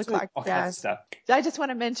 yeah, just Hulda doing Clark. all kinds Yeah. of stuff. I just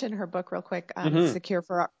want to mention her book real quick. It's Hmm. the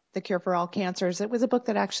Cure for All Cancers. It was a book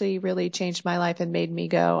that actually really changed my life and made me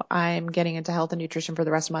go, I'm getting into health and nutrition for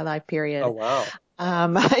the rest of my life, Oh, period. wow.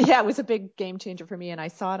 Yeah, it was a big game changer for me, and I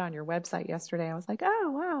saw it on your website yesterday. I was like,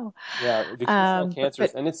 oh Yeah, the Cure for All wow.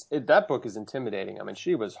 Cancers, and that book is intimidating. I mean,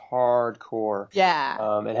 she was hardcore.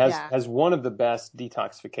 Yeah, It yeah. has one of the best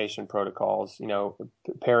detoxification protocols,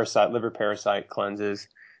 liver parasite cleanses,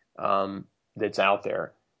 that's out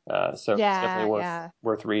there. So it's definitely Yeah,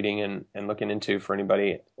 worth yeah. reading and looking into for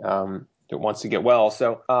anybody that wants to get well.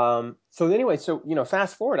 So anyway,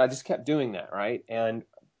 fast forward, I just kept doing that, right? And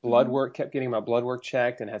Hmm. kept getting my blood work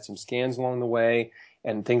checked, and had some scans along the way,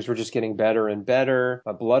 and things were just getting better and better.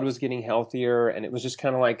 My blood was getting healthier, and it was just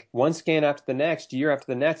kind of like one scan after the next, year after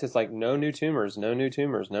the next. It's like no new tumors, no new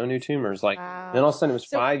tumors, no new tumors. Like then all of a Wow. sudden it was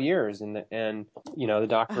So, 5 years, and the uh,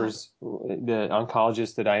 doctors, the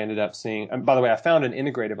oncologist that I ended up seeing. And by the way, I found an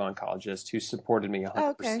integrative oncologist who supported me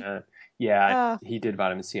okay. 100%. Yeah, Uh, he did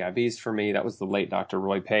vitamin C IVs for me. That was the late Dr.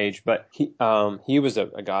 Roy Page, but he was a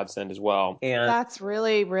godsend as well. And that's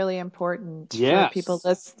really, really important yes.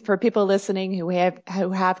 for people listening who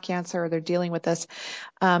have cancer or they're dealing with this,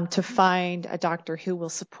 to find a doctor who will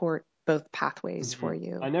support both pathways Mhm. for I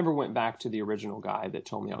you. never went back to the original guy that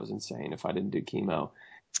told me I was insane if I didn't do chemo.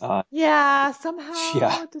 Uh, Yeah, yeah,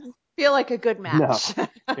 somehow it doesn't feel like a good no, match.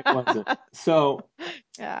 it wasn't. So,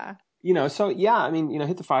 Yeah. yeah, I mean,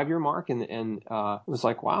 hit the 5 year mark, and it was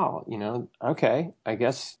like, wow, okay, I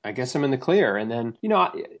guess I'm in the clear. And then,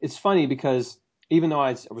 it's funny because even though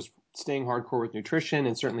I was staying hardcore with nutrition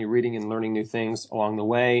and certainly reading and learning new things along the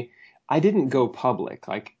way, I didn't go public.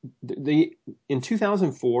 Like in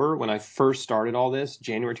 2004, when I first started all this,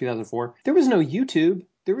 January 2004, there was no YouTube,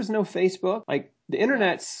 there was no Facebook. Like the Yeah.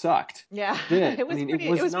 internet sucked. Yeah. Then, I mean,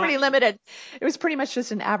 It was pretty limited. It was pretty much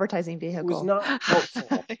just an advertising it was vehicle. not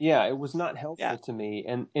helpful. Yeah, it was not helpful Yeah. to me.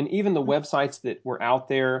 And even the websites that were out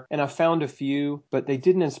there, and I found a few, but they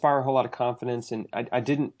didn't inspire a whole lot of confidence. And I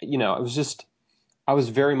didn't, it was just, I was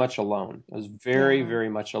very much alone. I was very, Yeah. very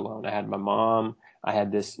much alone. I had my mom, I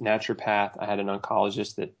had this naturopath, I had an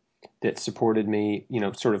oncologist that supported me,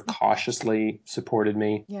 sort of cautiously supported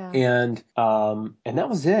me. Yeah. And that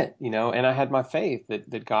was it, and I had my faith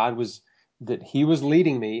that God was, that he was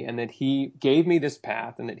leading me, and that he gave me this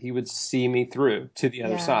path, and that he would see me through to the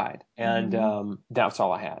other Yeah. side. And Hmm. that's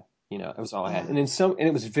all I had. It was all I had. Yeah. And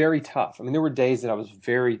it was very tough. I mean, there were days that I was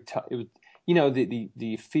very tough. It was,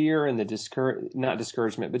 the fear and the not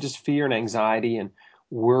discouragement, but just fear and anxiety, and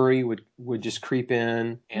worry would just creep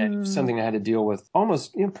in, and it was something I had to deal with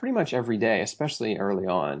almost, pretty much every day, especially early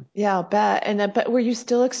on. Yeah, I'll bet. But were you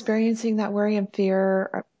still experiencing that worry and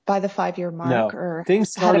fear by the 5 year mark, No, or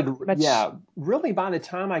things had it started, pretty much? yeah, really by the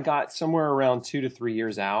time I got somewhere around 2 to 3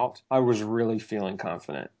 years out, I was really feeling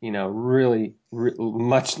confident, really,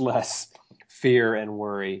 much less fear and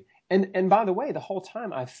worry. And by the way, the whole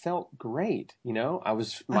time I felt great,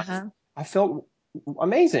 Uh-huh. I felt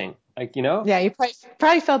amazing. Like, Yeah, you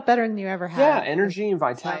probably felt better than you ever yeah, had in energy and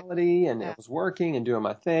life. vitality, and Yeah. it was working and doing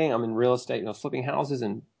my thing. I'm in real estate, flipping houses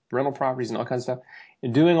and rental properties and all kinds of stuff,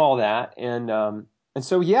 and doing all that. And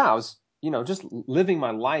so yeah, I was, just living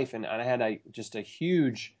my life, and I had just a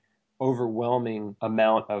huge, overwhelming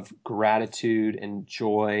amount of gratitude and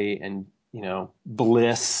joy and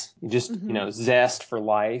bliss, just Hmm. zest for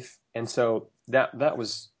life. And so that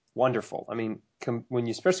was wonderful. I mean,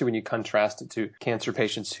 especially when you contrast it to cancer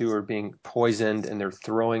patients who are being poisoned and they're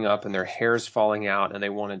throwing up and their hair's falling out and they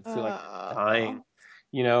want to feel like they're dying,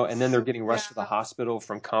 Oh, and then they're getting rushed to the yeah. hospital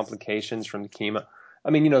from complications from the chemo. I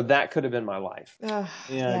mean, that could have been my life. Oh,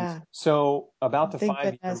 And yeah. so about the Thank 5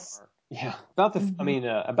 year goodness. mark, yeah,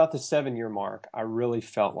 Hmm. about the 7 year mark, I really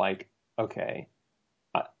felt like, okay,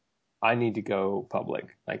 I, I need to go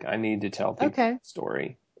public. Like, I need to tell people Okay. the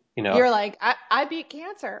story. You're like, I beat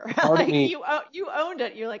cancer. Part of Like me, you owned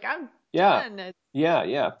it. You're like, I'm yeah, done.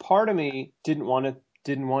 yeah. Part of me didn't want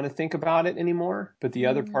to think about it anymore, but the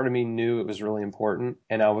other Mm, part of me knew it was really important,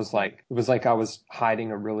 and I was yeah. like, it was like I was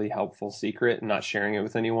hiding a really helpful secret and not sharing it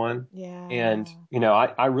with anyone. And Yeah.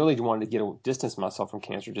 I really wanted to distance myself from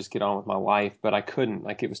cancer, just get on with my life, but I couldn't.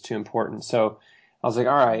 Like, it was too important. So I was like,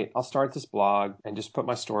 all right, I'll start this blog and just put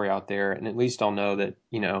my story out there, and at least I'll know that,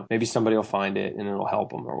 maybe somebody will find it and it'll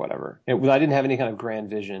help them or whatever. I didn't have any kind of grand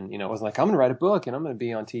vision. It was like, I'm going to write a book and I'm going to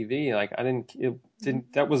be on TV. Like, that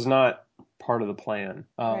Mhm. was not part of the plan.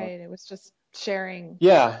 Right. It was just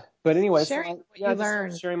Yeah, but anyway, so sharing what I you just started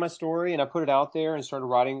learned. sharing my story, and I put it out there and started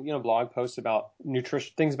writing, blog posts about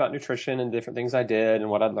things about nutrition and different things I did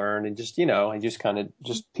and what I learned, and just, I just kind of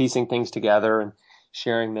just piecing things together and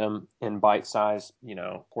sharing them in bite-sized,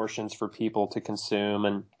 portions for people to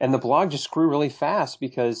consume. And the blog just grew really fast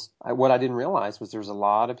because what I didn't realize was there's a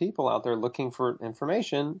lot of people out there looking for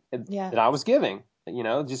information Yeah. that I was giving.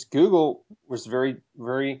 Just Google was very,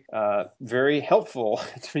 very, very helpful.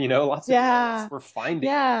 Lots of Yeah. were finding.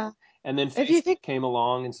 Yeah. And then If you Facebook think, came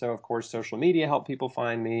along, and so of course social media helped people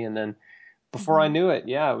find me. And then before I Mhm. knew it,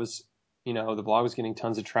 yeah, it was, the blog was getting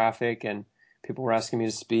tons of traffic, and people were asking me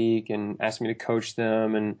to speak and asking me to coach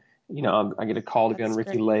them, and I get a call to be on That's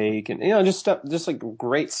Ricky great. Lake, and just stuff, just like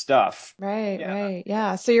great stuff. Right, Yeah, right.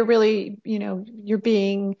 Yeah. So you're really,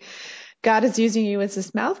 God is using you as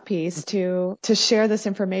this mouthpiece to share this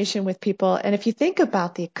information with people. And if you think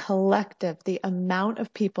about the amount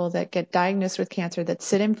of people that get diagnosed with cancer that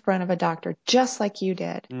sit in front of a doctor just like you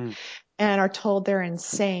did mm, and are told they're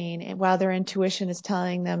insane, and while their intuition is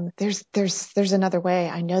telling them there's another way.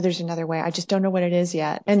 I know there's another way. I just don't know what it is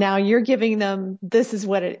yet. that's And right. now you're giving them this is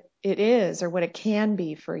what it is or what it can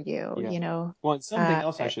be for Yeah. you. Well, and something Uh,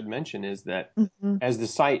 else I should mention is that mhm. as the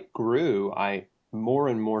site grew, I more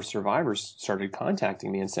and more survivors started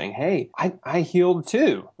contacting me and saying, "Hey, I healed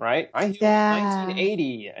too, right? I healed in Yeah.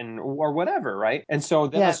 1980 and or whatever, right?" And so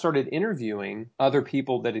then I Yeah. started interviewing other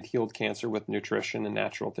people that had healed cancer with nutrition and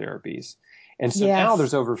natural therapies. And so now Yes.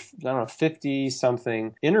 there's over, I don't know, 50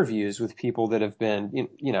 something interviews with people that have been,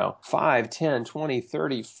 5, 10, 20,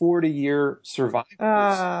 30, 40-year survivors.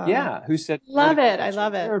 Yeah, who said no to Love it. I conventional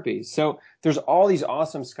love it. therapies. So there's all these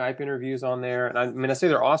awesome Skype interviews on there. And I mean, I say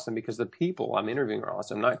they're awesome because the people I'm interviewing are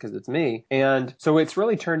awesome, not because it's me. And so it's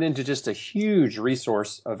really turned into just a huge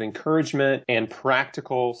resource of encouragement and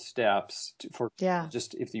practical steps for people. Yeah.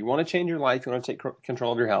 Just if you want to change your life, you want to take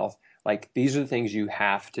control of your health, like these are the things you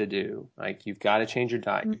have to do. Like, you've got to change your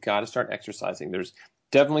diet. Mm, You've got to start exercising. There's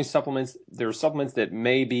definitely supplements. There are supplements that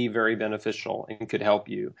may be very beneficial and could help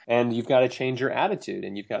you. And you've got to change your attitude,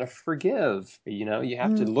 and you've got to forgive. You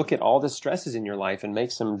have to mm, look at all the stresses in your life and make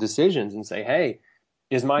some decisions and say, hey,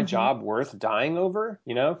 is my mhm. job worth dying over?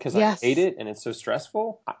 Because I hate Yes. it and it's so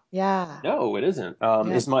stressful. Yeah. No, it isn't. Yeah.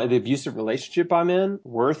 Is the abusive relationship I'm in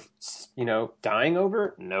worth, dying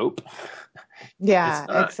over? Nope. It's Yeah,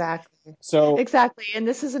 not. exactly. So, Exactly. And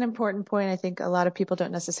this is an important point. I think a lot of people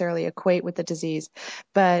don't necessarily equate with the disease,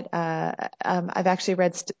 but I've actually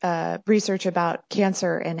read research about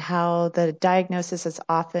cancer and how the diagnosis is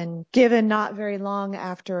often given not very long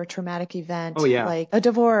after a traumatic oh event, yeah. like a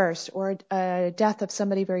divorce or a death of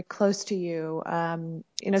somebody very close to you.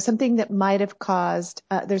 Something that might have caused,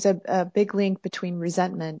 there's a big link between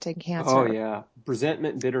resentment and Oh cancer. yeah.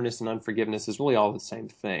 resentment, bitterness, and unforgiveness is really all the same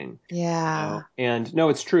thing. Yeah. And no,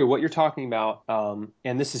 it's true. What you're talking about,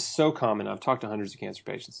 and this is so common. I've talked to hundreds of cancer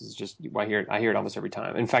patients. This is just, I hear it almost every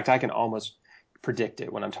time. In fact, I can almost predict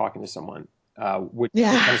it when I'm talking to someone, what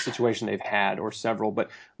kind of situation they've had or several. But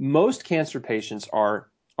most cancer patients are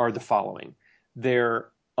the following. They're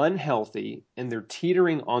unhealthy and they're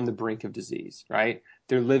teetering on the brink of disease, right?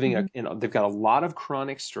 They're living, they've got a lot of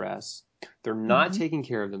chronic stress. They're not taking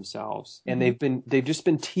care of themselves, and they've just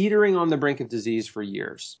been teetering on the brink of disease for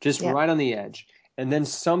years, just right on the edge. And then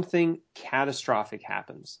something catastrophic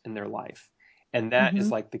happens in their life. And that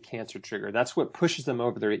is like the cancer trigger. That's what pushes them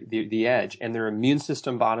over the edge, and their immune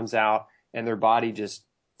system bottoms out, and their body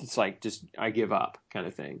it's like, I give up kind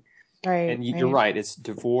of thing. Right. And you're right. It's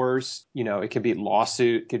divorce. It could be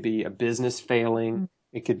lawsuit, it could be a business failing.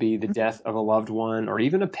 It could be the death of a loved one or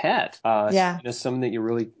even a pet, someone that you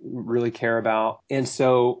really, really care about. And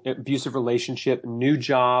so abusive relationship, new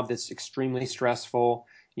job that's extremely stressful,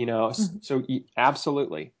 so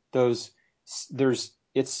absolutely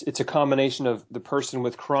it's a combination of the person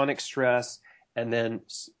with chronic stress and then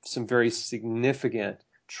some very significant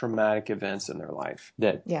traumatic events in their life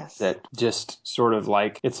that just sort of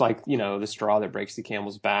like, it's like, the straw that breaks the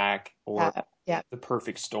camel's back, or the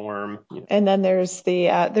perfect storm. And then there's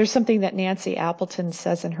something that Nancy Appleton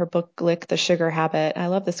says in her book, Glick, The Sugar Habit. And I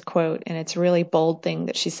love this quote, and it's a really bold thing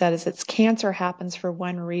that she said is it's cancer happens for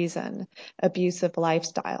one reason, abusive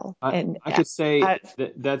lifestyle. I could say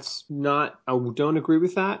that's not, I don't agree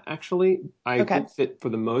with that, actually. I think that for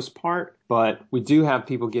the most part, but we do have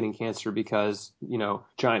people getting cancer because,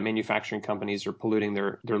 giant manufacturing companies are polluting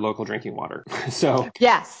their local drinking water. So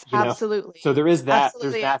yes, absolutely. So there is that,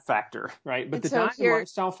 there's that factor, right? But the diet and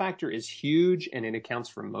lifestyle factor is huge, and it accounts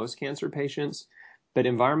for most cancer patients. But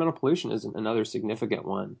environmental pollution is another significant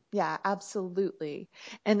one. Yeah, absolutely.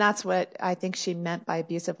 And that's what I think she meant by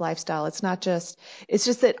abusive lifestyle. It's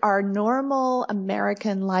just that our normal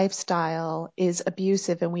American lifestyle is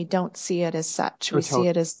abusive, and we don't see it as such. We see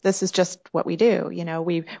it as, this is just what we do.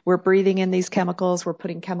 We're breathing in these chemicals. We're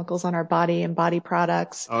putting chemicals on our body and body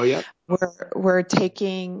products. Oh, yeah. We're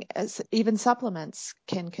taking, even supplements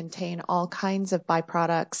can contain all kinds of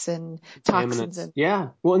byproducts and toxins. Yeah.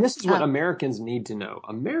 Well, and this is what Americans need to know.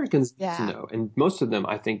 Americans need to know, and most of them,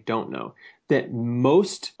 I think, don't know, that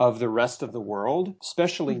most of the rest of the world,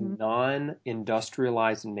 especially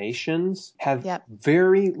non-industrialized nations, have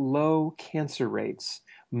very low cancer rates,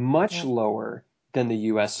 much lower than the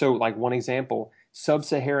U.S. So, like, one example,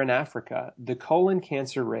 Sub-Saharan Africa, the colon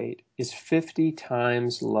cancer rate is 50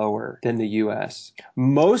 times lower than the U.S.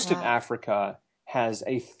 Most of Africa has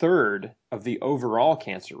a third of the overall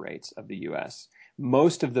cancer rates of the U.S.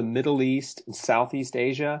 Most of the Middle East and Southeast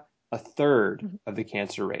Asia, a third of the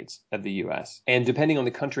cancer rates of the U.S. And depending on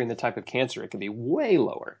the country and the type of cancer, it can be way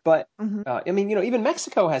lower. But, even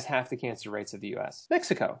Mexico has half the cancer rates of the U.S.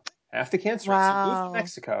 Mexico. Half the cancer rates. So move to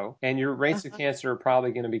Mexico, and your rates of cancer are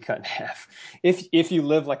probably going to be cut in half. If you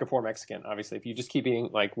live like a poor Mexican, obviously. If you just keep eating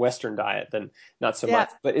like Western diet, then not so much.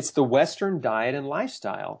 But it's the Western diet and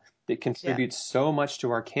lifestyle that contributes so much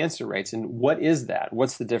to our cancer rates. And what is that?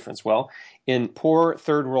 What's the difference? Well, in poor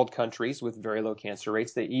third world countries with very low cancer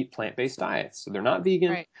rates, they eat plant-based diets. So they're not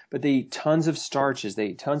vegan, but they eat tons of starches. They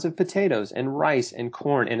eat tons of potatoes and rice and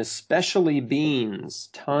corn, and especially beans,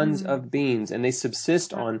 tons of beans. And they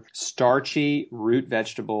subsist on starchy root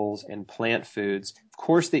vegetables and plant foods. Of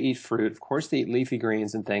course, they eat fruit. Of course, they eat leafy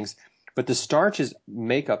greens and things. But the starches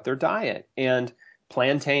make up their diet. And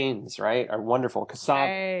plantains, right, are wonderful.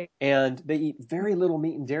 Cassava. And they eat very little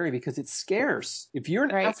meat and dairy because it's scarce. If you're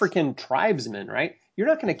an African tribesman, right, you're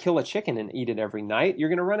not going to kill a chicken and eat it every night. You're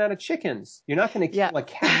going to run out of chickens. You're not going to kill a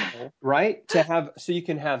cow, right, so you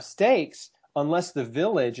can have steaks, unless the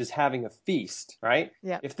village is having a feast, right?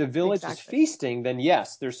 If the village is feasting, then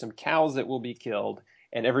yes, there's some cows that will be killed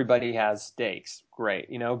and everybody has steaks. Great,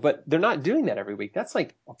 but they're not doing that every week. That's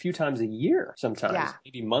like a few times a year sometimes,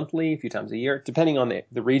 maybe monthly, a few times a year, depending on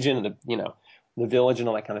the region and the village and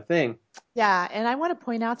all that kind of thing. Yeah, and I want to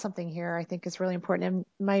point out something here I think is really important.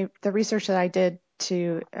 And the research that I did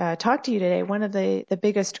to talk to you today, one of the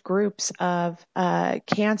biggest groups of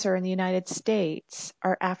cancer in the United States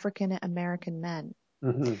are African American men.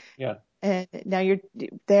 Yeah. And now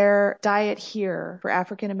their diet here for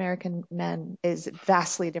African American men is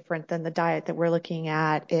vastly different than the diet that we're looking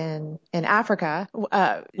at in Africa.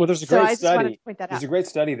 Well, there's a great study. There's a great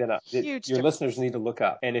study that your listeners need to look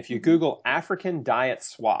up. And if you Google African diet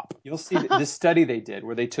swap, you'll see this study they did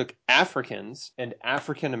where they took Africans and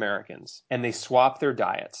African Americans and they swapped their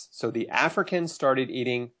diets. So the Africans started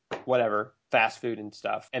eating whatever, fast food and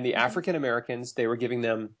stuff. And the African Americans, they were giving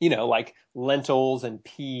them, you know, like lentils and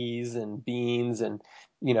peas and beans and,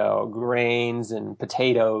 you know, grains and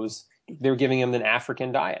potatoes. They were giving them an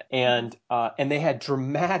African diet, and they had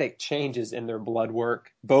dramatic changes in their blood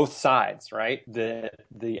work, both sides, right?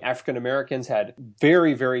 The African Americans had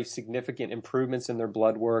very, very significant improvements in their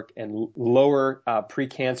blood work and lower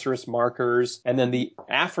precancerous markers, and then the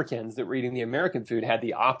Africans that were eating the American food had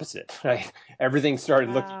the opposite, right? Everything started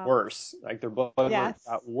looking worse, like their blood work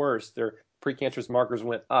got worse, their precancerous markers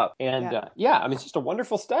went up, and I mean, it's just a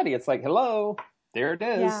wonderful study. It's like, hello, there it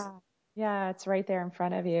is. Yeah, it's right there in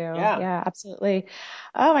front of you. Yeah. Yeah, absolutely.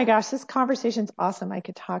 Oh my gosh, this conversation's awesome. I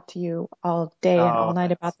could talk to you all day and all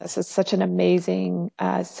night about this. It's such an amazing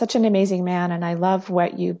man, and I love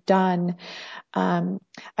what you've done. I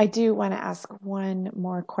do want to ask one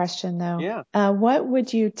more question though. Yeah. What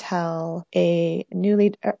would you tell a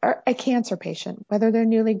cancer patient, whether they're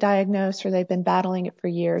newly diagnosed or they've been battling it for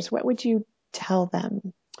years? What would you tell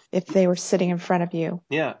them if they were sitting in front of you?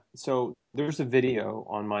 Yeah. So there's a video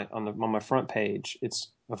on my front page.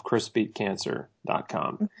 It's of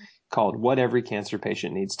chrisbeatcancer.com called "What Every Cancer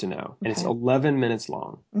Patient Needs to Know," and it's 11 minutes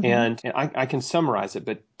long. And I can summarize it,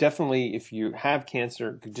 but definitely if you have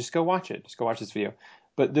cancer, just go watch it. Just go watch this video.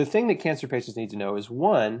 But the thing that cancer patients need to know is,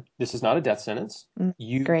 one, this is not a death sentence.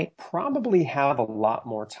 You probably have a lot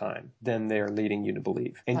more time than they're leading you to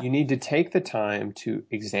believe. And you need to take the time to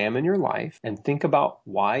examine your life and think about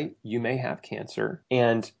why you may have cancer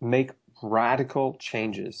and make radical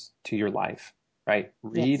changes to your life, right?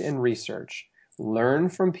 Read and research. Learn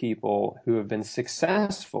from people who have been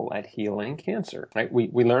successful at healing cancer, right? We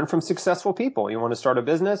learn from successful people. You want to start a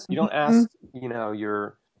business? You don't ask, you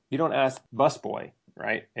don't ask busboy,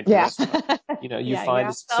 right? At your restaurant. You find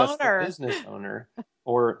a successful business owner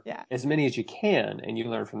or as many as you can, and you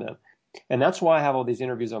learn from them. And that's why I have all these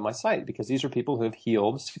interviews on my site, because these are people who have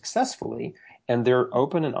healed successfully, and they're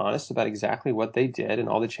open and honest about exactly what they did and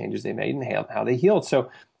all the changes they made and how they healed.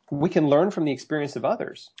 So we can learn from the experience of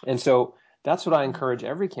others. And so that's what I encourage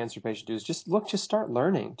every cancer patient to do, is just start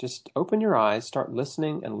learning. Just open your eyes, start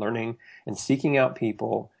listening and learning and seeking out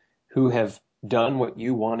people who have done what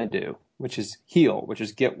you want to do, which is heal, which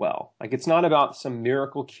is get well. Like, it's not about some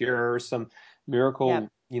miracle cure, some miracle,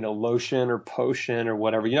 lotion or potion or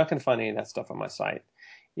whatever. You're not going to find any of that stuff on my site.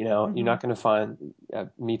 You're not going to find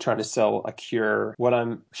me trying to sell a cure. What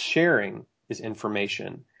I'm sharing is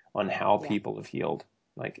information on how people have healed.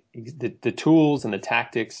 Like the tools and the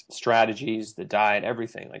tactics, strategies, the diet,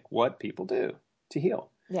 everything, like what people do to heal.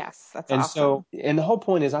 Yes, that's and awesome. So, and the whole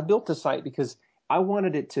point is I built the site because I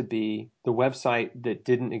wanted it to be the website that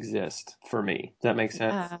didn't exist for me. Does that make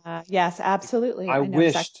sense? Yes, absolutely. I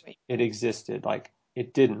wished exactly. it existed. Like,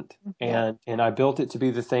 it didn't. And I built it to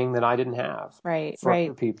be the thing that I didn't have. Right. For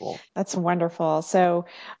other people. That's wonderful. So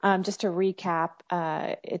just to recap,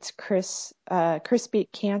 it's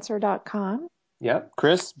chrisbeatcancer.com. Yep.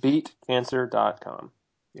 chrisbeatcancer.com.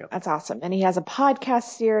 Yep. That's awesome. And he has a podcast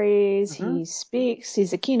series. He speaks.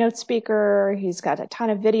 He's a keynote speaker. He's got a ton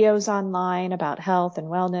of videos online about health and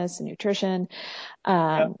wellness and nutrition.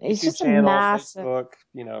 He's just channel, a massive Facebook,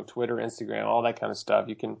 Twitter, Instagram, all that kind of stuff.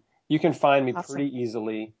 You can find me pretty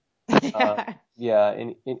easily. Anywhere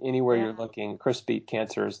you're looking. Chris Beat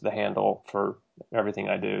Cancer is the handle for everything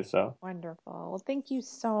I do. So wonderful. Well, thank you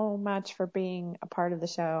so much for being a part of the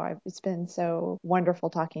show. It's been so wonderful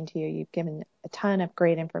talking to you. You've given a ton of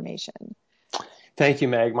great information. Thank you,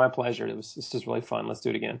 Meg. My pleasure. This is really fun. Let's do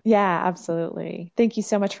it again. Yeah, absolutely. Thank you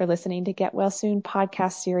so much for listening to Get Well Soon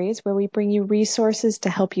podcast series, where we bring you resources to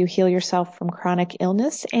help you heal yourself from chronic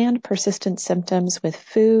illness and persistent symptoms with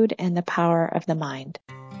food and the power of the mind.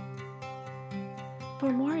 For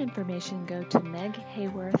more information, go to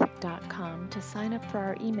meghayworth.com to sign up for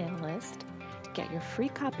our email list, get your free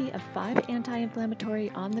copy of 5 anti-inflammatory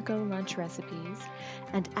on-the-go lunch recipes,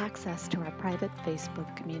 and access to our private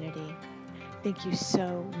Facebook community. Thank you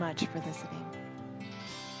so much for listening.